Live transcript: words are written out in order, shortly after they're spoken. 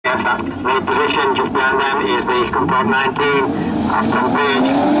gets that lead position. Just behind them is the Scunny 19 off front page.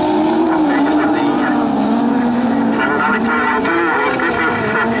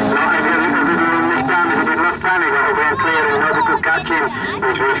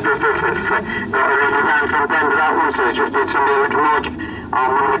 Which Reece Griffiths has got a redesign front end of that one, so he's just did somebody a little nudge on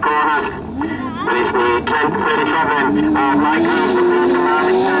one of the corners. But it's the Trent 37 of Mike Reece that leads the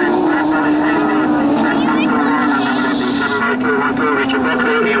Marley time. Richard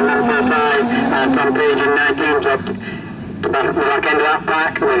Buckley in 145 and Tom Page in 19 dropped the back end of that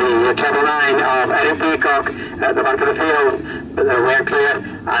pack with the treble 9 of Eric Peacock at the back of the field, but they're way clear,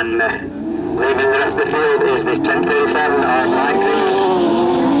 and leaving the rest of the field is this Trent 37 of Mike Reece.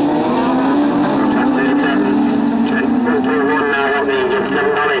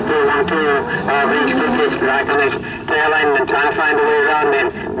 Reece Griffiths right on his tail end and trying to find a way around him,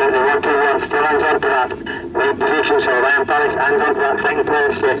 but the 1-2-1 still hangs on to that lead position, so Ryan Palace hangs on to that second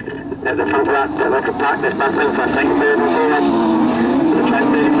place just at the front of that little pack that's battling for second, third and fourth. The Trent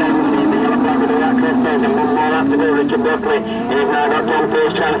 37 sees the yellow flag with the white crystals and one more lap to do. Richard Buckley, he's now got Tom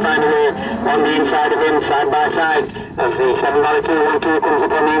Page trying to find a way on the inside of him, side by side, as the 7 Valley 2-1-2 comes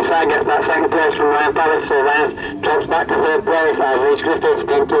up on the inside, gets that second place from Ryan Palace, so Ryan drops back to third place as Reece Griffiths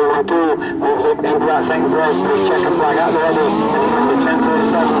in 2-1-2 moves up into that second place, with checker flag at the ready, and the Trent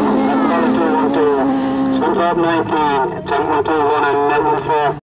 37, 7 Valley 2-1-2, Scunny 19, Trent 1-2-1 and 4.